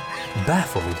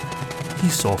 Baffled, he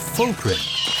saw Fulcrum,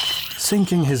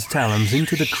 sinking his talons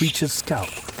into the creature's scalp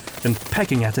and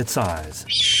pecking at its eyes.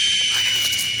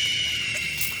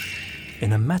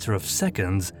 In a matter of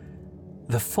seconds,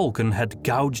 the falcon had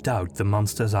gouged out the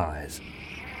monster's eyes.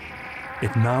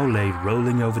 It now lay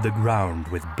rolling over the ground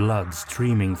with blood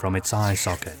streaming from its eye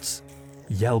sockets,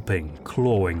 yelping,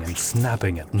 clawing, and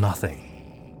snapping at nothing.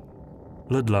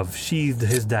 Ludlov sheathed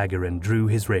his dagger and drew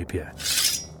his rapier.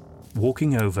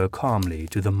 Walking over calmly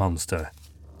to the monster,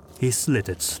 he slit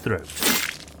its throat,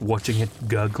 watching it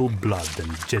gurgle blood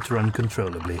and jitter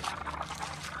uncontrollably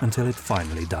until it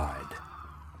finally died.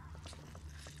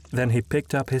 Then he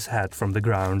picked up his hat from the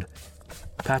ground,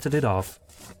 patted it off,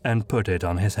 and put it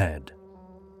on his head.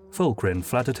 Fulcrin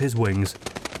fluttered his wings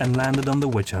and landed on the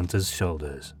witch hunter's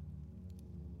shoulders.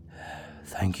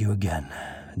 Thank you again,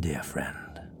 dear friend.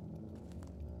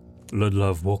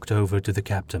 Ludlov walked over to the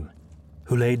captain,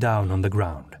 who lay down on the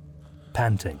ground,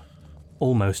 panting,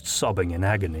 almost sobbing in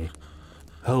agony,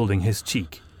 holding his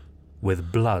cheek,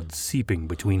 with blood seeping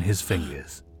between his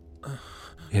fingers.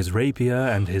 His rapier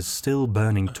and his still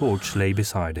burning torch lay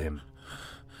beside him,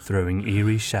 throwing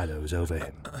eerie shadows over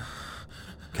him.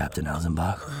 Captain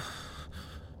Elzenbach?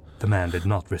 The man did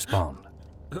not respond.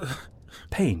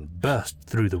 Pain burst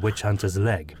through the witch hunter's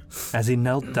leg as he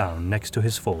knelt down next to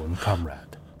his fallen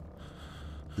comrade.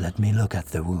 Let me look at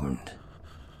the wound.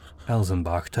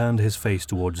 Elzenbach turned his face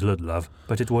towards Ludlov,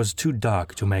 but it was too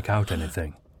dark to make out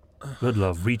anything.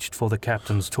 Ludlov reached for the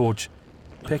captain's torch,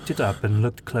 picked it up and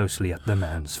looked closely at the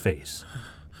man's face.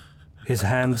 His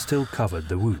hand still covered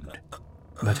the wound,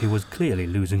 but he was clearly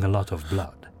losing a lot of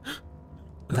blood.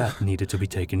 That needed to be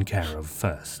taken care of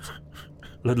first.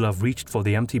 Ludlov reached for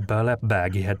the empty burlap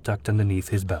bag he had tucked underneath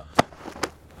his belt.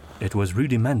 It was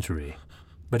rudimentary,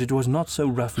 but it was not so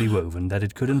roughly woven that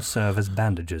it couldn't serve as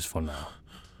bandages for now.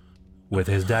 With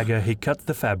his dagger, he cut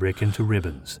the fabric into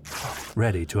ribbons,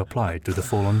 ready to apply it to the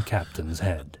fallen captain's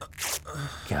head.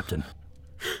 Captain,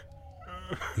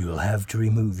 you will have to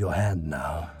remove your hand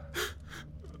now.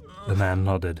 The man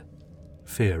nodded,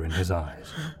 fear in his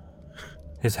eyes.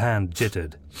 His hand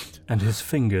jittered, and his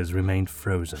fingers remained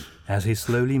frozen as he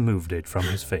slowly moved it from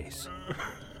his face.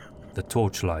 The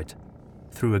torchlight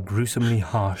threw a gruesomely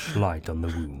harsh light on the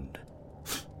wound.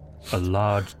 A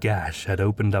large gash had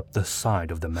opened up the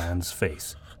side of the man's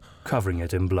face, covering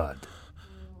it in blood.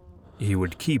 He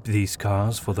would keep these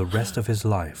scars for the rest of his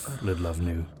life, Ludlov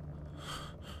knew.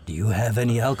 Do you have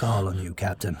any alcohol on you,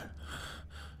 Captain?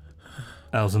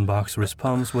 Elzenbach's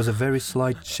response was a very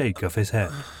slight shake of his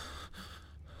head.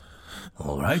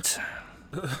 All right.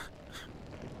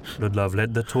 Ludlov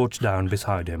let the torch down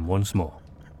beside him once more.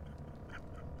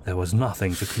 There was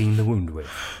nothing to clean the wound with.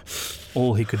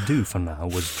 All he could do for now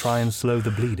was try and slow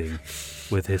the bleeding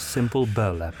with his simple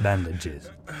burlap bandages.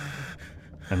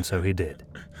 And so he did.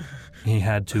 He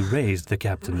had to raise the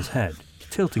captain's head,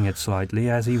 tilting it slightly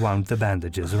as he wound the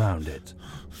bandages around it.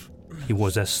 He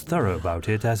was as thorough about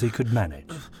it as he could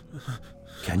manage.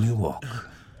 Can you walk?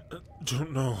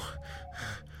 Don't know.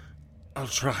 I'll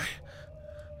try.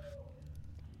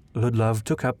 Ludlov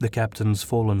took up the captain's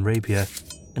fallen rapier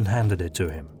and handed it to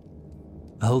him.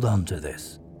 Hold on to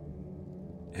this.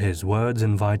 His words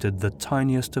invited the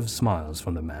tiniest of smiles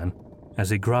from the man as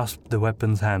he grasped the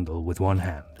weapon's handle with one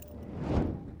hand.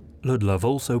 Ludlov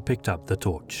also picked up the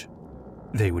torch.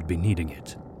 They would be needing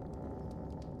it.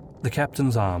 The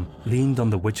captain's arm leaned on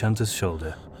the witch hunter's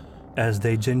shoulder as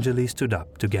they gingerly stood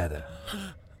up together.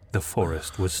 The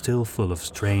forest was still full of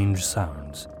strange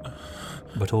sounds,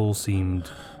 but all seemed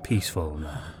peaceful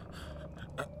now.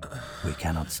 We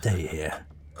cannot stay here.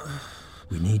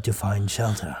 We need to find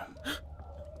shelter.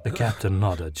 The captain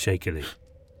nodded shakily.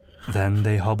 Then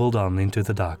they hobbled on into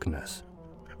the darkness,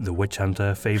 the witch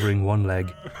hunter favoring one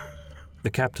leg, the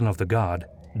captain of the guard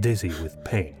dizzy with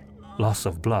pain, loss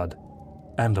of blood,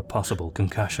 and a possible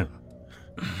concussion.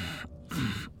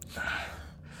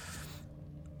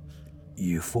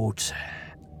 You fought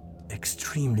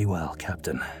extremely well,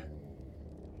 Captain.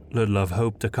 Ludlov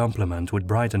hoped a compliment would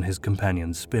brighten his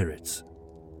companion's spirits.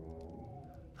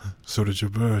 So did your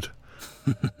bird.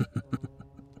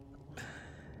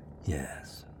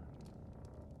 Yes.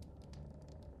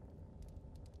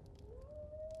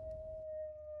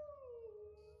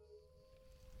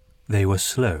 They were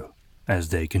slow as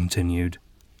they continued,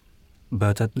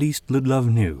 but at least Ludlov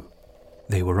knew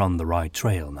they were on the right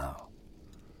trail now.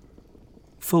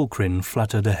 Fulcrin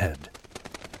fluttered ahead,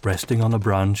 resting on a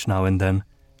branch now and then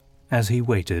as he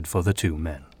waited for the two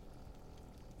men.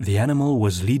 The animal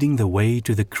was leading the way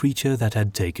to the creature that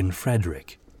had taken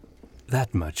Frederick.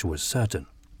 That much was certain.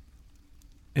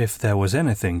 If there was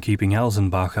anything keeping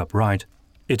Elzenbach upright,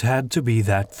 it had to be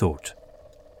that thought,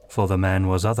 for the man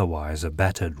was otherwise a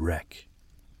battered wreck.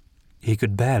 He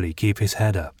could barely keep his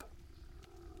head up.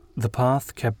 The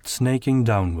path kept snaking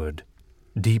downward,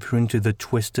 deeper into the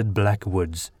twisted black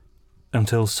woods,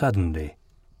 until suddenly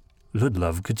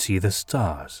Ludlov could see the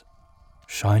stars,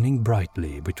 shining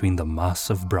brightly between the mass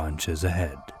of branches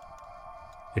ahead.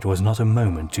 It was not a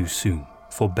moment too soon,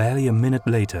 for barely a minute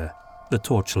later, the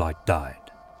torchlight died.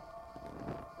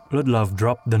 Ludlov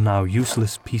dropped the now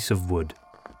useless piece of wood,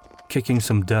 kicking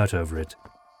some dirt over it,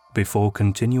 before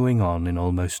continuing on in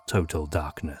almost total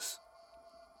darkness.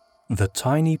 The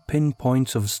tiny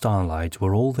pinpoints of starlight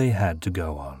were all they had to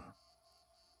go on.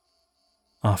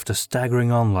 After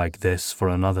staggering on like this for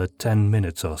another 10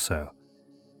 minutes or so,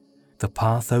 the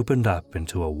path opened up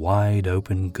into a wide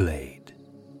open glade.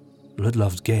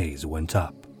 Ludlov's gaze went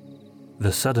up.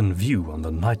 The sudden view on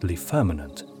the nightly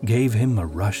firmament gave him a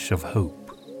rush of hope.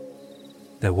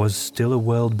 There was still a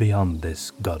world beyond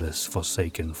this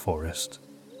goddess-forsaken forest.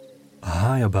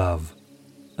 High above,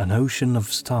 an ocean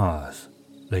of stars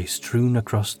lay strewn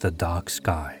across the dark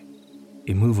sky,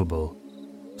 immovable,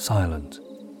 silent,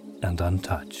 and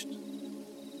untouched.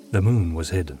 The moon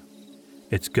was hidden,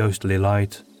 its ghostly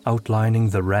light outlining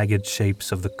the ragged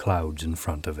shapes of the clouds in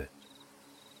front of it.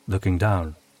 Looking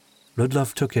down,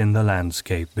 Ludlov took in the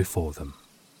landscape before them.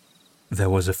 There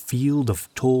was a field of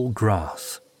tall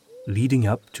grass leading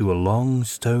up to a long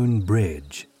stone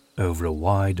bridge over a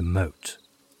wide moat,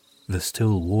 the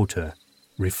still water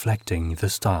reflecting the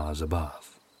stars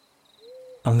above.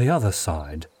 On the other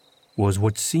side was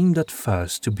what seemed at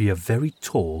first to be a very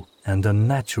tall and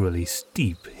unnaturally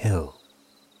steep hill,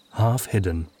 half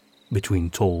hidden between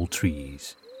tall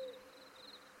trees.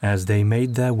 As they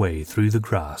made their way through the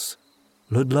grass,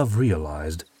 Ludlov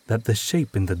realized that the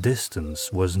shape in the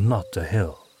distance was not a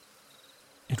hill.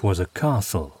 It was a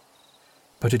castle,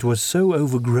 but it was so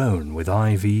overgrown with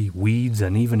ivy, weeds,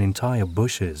 and even entire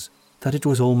bushes that it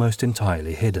was almost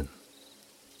entirely hidden.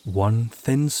 One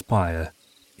thin spire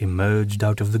emerged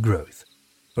out of the growth,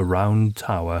 a round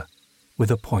tower with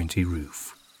a pointy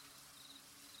roof.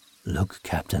 "Look,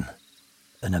 Captain,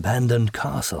 an abandoned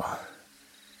castle.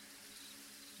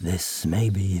 This may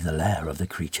be the lair of the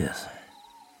creatures."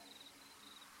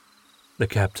 The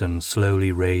captain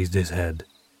slowly raised his head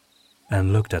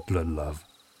and looked at Ludlov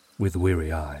with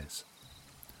weary eyes.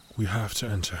 "We have to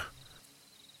enter."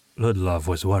 Ludlov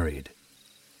was worried.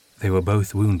 They were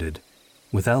both wounded,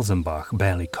 with Elzenbach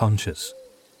barely conscious.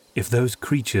 If those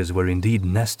creatures were indeed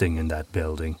nesting in that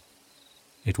building,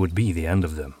 it would be the end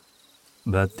of them.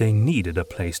 But they needed a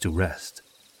place to rest,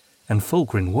 and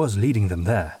Fulgrin was leading them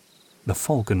there. The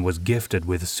Falcon was gifted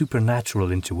with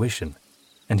supernatural intuition,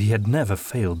 and he had never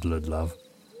failed Ludlov.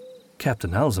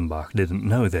 Captain Elzenbach didn't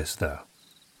know this, though.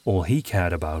 All he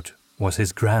cared about was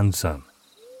his grandson.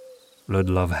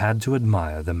 Ludlov had to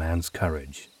admire the man's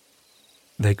courage.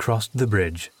 They crossed the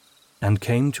bridge and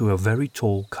came to a very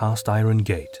tall cast-iron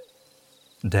gate,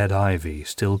 dead ivy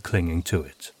still clinging to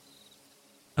it.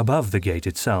 Above the gate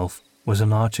itself was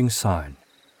an arching sign,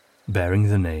 bearing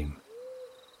the name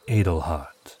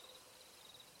Adelhart.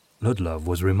 Ludlov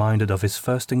was reminded of his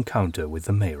first encounter with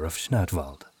the mayor of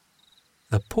Schnertwald.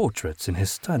 The portraits in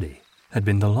his study had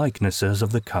been the likenesses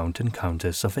of the Count and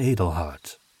Countess of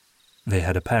Adelhart. They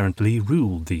had apparently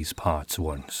ruled these parts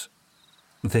once.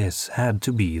 This had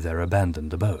to be their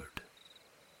abandoned abode.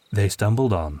 They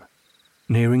stumbled on,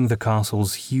 nearing the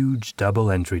castle's huge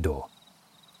double entry door,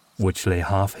 which lay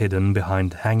half hidden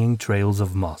behind hanging trails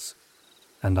of moss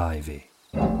and ivy.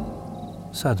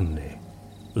 Suddenly,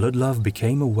 Ludlov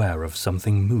became aware of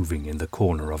something moving in the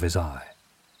corner of his eye.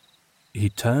 He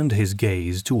turned his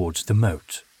gaze towards the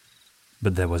moat,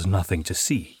 but there was nothing to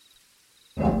see.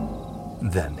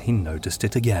 Then he noticed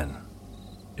it again.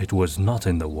 It was not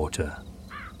in the water.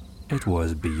 It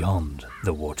was beyond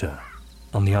the water,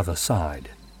 on the other side,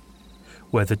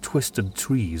 where the twisted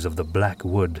trees of the black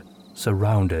wood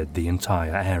surrounded the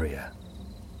entire area.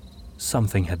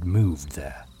 Something had moved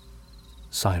there,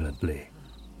 silently.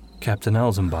 Captain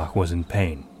Elzenbach was in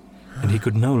pain, and he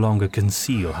could no longer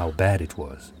conceal how bad it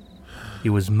was. He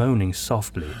was moaning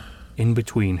softly in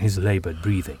between his labored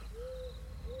breathing.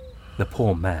 The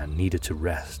poor man needed to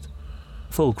rest.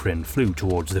 Fulgrin flew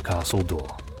towards the castle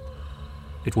door.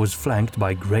 It was flanked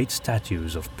by great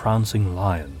statues of prancing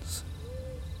lions.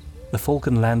 The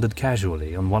falcon landed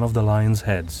casually on one of the lions'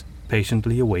 heads,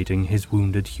 patiently awaiting his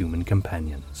wounded human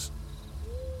companions.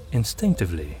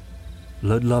 Instinctively,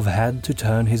 Ludlov had to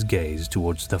turn his gaze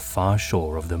towards the far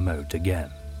shore of the moat again.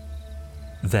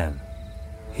 Then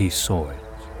he saw it.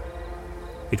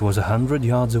 It was 100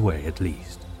 yards away at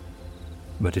least,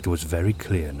 but it was very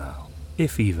clear now,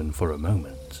 if even for a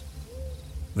moment.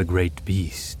 The great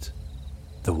beast,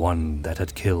 the one that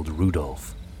had killed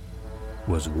Rudolf,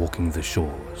 was walking the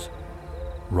shores,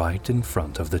 right in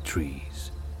front of the trees.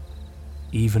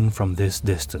 Even from this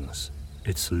distance,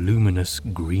 its luminous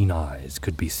green eyes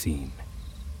could be seen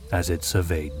as it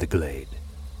surveyed the glade.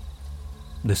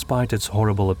 Despite its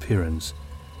horrible appearance,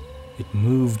 it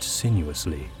moved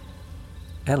sinuously,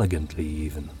 elegantly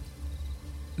even.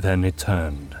 Then it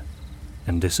turned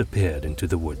and disappeared into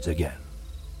the woods again.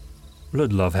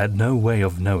 Ludlov had no way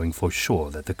of knowing for sure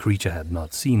that the creature had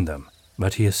not seen them,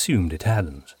 but he assumed it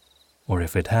hadn't, or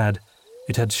if it had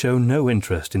shown no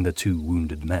interest in the two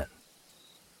wounded men.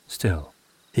 Still,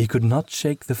 he could not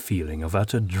shake the feeling of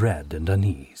utter dread and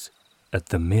unease at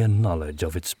the mere knowledge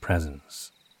of its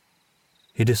presence.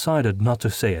 He decided not to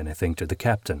say anything to the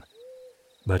captain,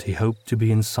 but he hoped to be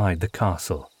inside the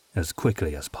castle as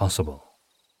quickly as possible.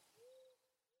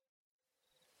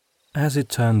 As it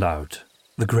turned out,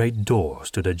 the great door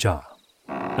stood ajar.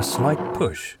 A slight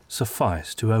push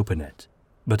sufficed to open it,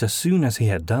 but as soon as he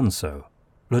had done so,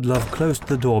 Ludlov closed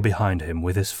the door behind him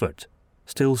with his foot,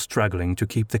 still struggling to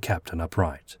keep the captain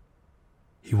upright.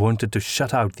 He wanted to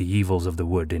shut out the evils of the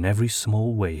wood in every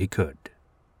small way he could.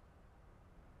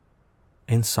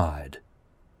 Inside,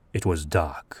 it was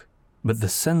dark, but the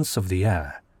sense of the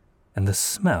air and the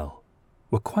smell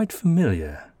were quite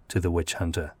familiar to the witch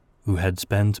hunter, who had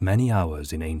spent many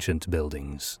hours in ancient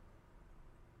buildings.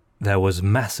 There was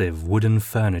massive wooden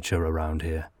furniture around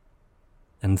here,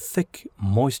 and thick,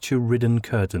 moisture-ridden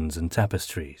curtains and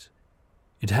tapestries.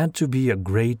 It had to be a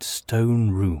great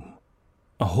stone room,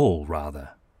 a hall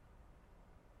rather.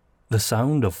 The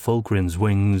sound of Fulgrin's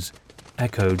wings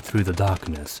echoed through the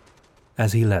darkness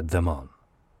as he led them on.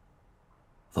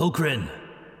 Fulgrin!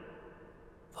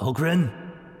 Fulgrin!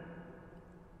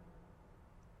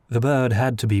 The bird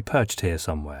had to be perched here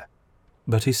somewhere,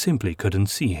 but he simply couldn't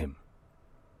see him.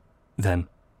 Then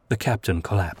the captain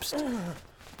collapsed,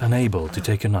 unable to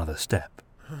take another step.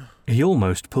 He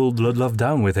almost pulled Ludlov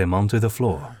down with him onto the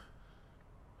floor.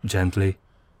 Gently,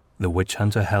 the witch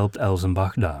hunter helped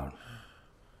Elzenbach down,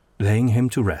 laying him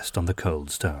to rest on the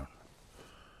cold stone.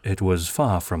 It was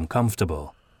far from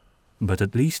comfortable, but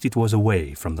at least it was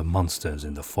away from the monsters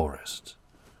in the forest.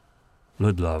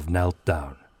 Ludlov knelt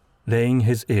down, laying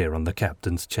his ear on the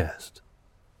captain's chest.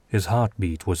 His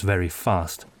heartbeat was very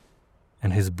fast,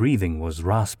 and his breathing was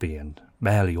raspy and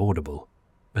barely audible,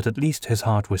 but at least his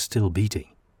heart was still beating,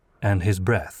 and his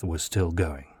breath was still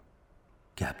going.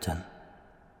 Captain.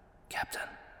 Captain.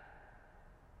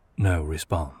 No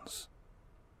response.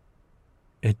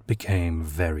 It became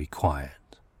very quiet.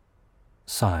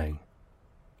 Sighing,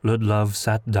 Ludlov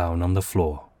sat down on the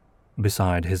floor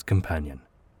beside his companion,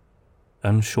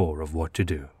 unsure of what to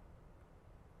do.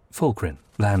 Fulgrin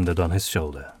landed on his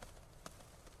shoulder.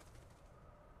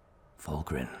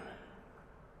 Fulgrin,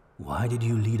 why did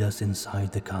you lead us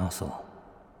inside the castle?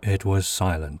 It was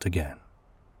silent again.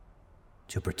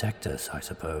 To protect us, I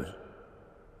suppose.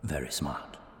 Very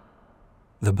smart.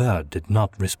 The bird did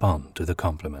not respond to the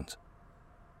compliment.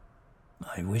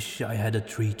 I wish I had a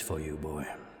treat for you, boy.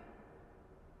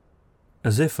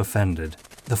 As if offended,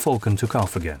 the falcon took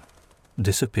off again,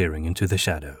 disappearing into the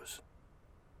shadows.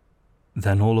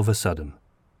 Then all of a sudden,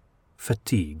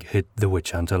 fatigue hit the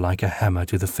witch hunter like a hammer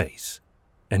to the face,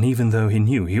 and even though he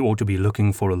knew he ought to be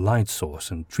looking for a light source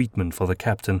and treatment for the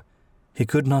captain, he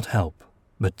could not help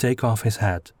but take off his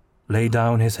hat, lay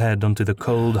down his head onto the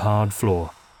cold, hard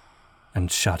floor, and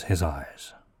shut his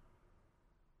eyes.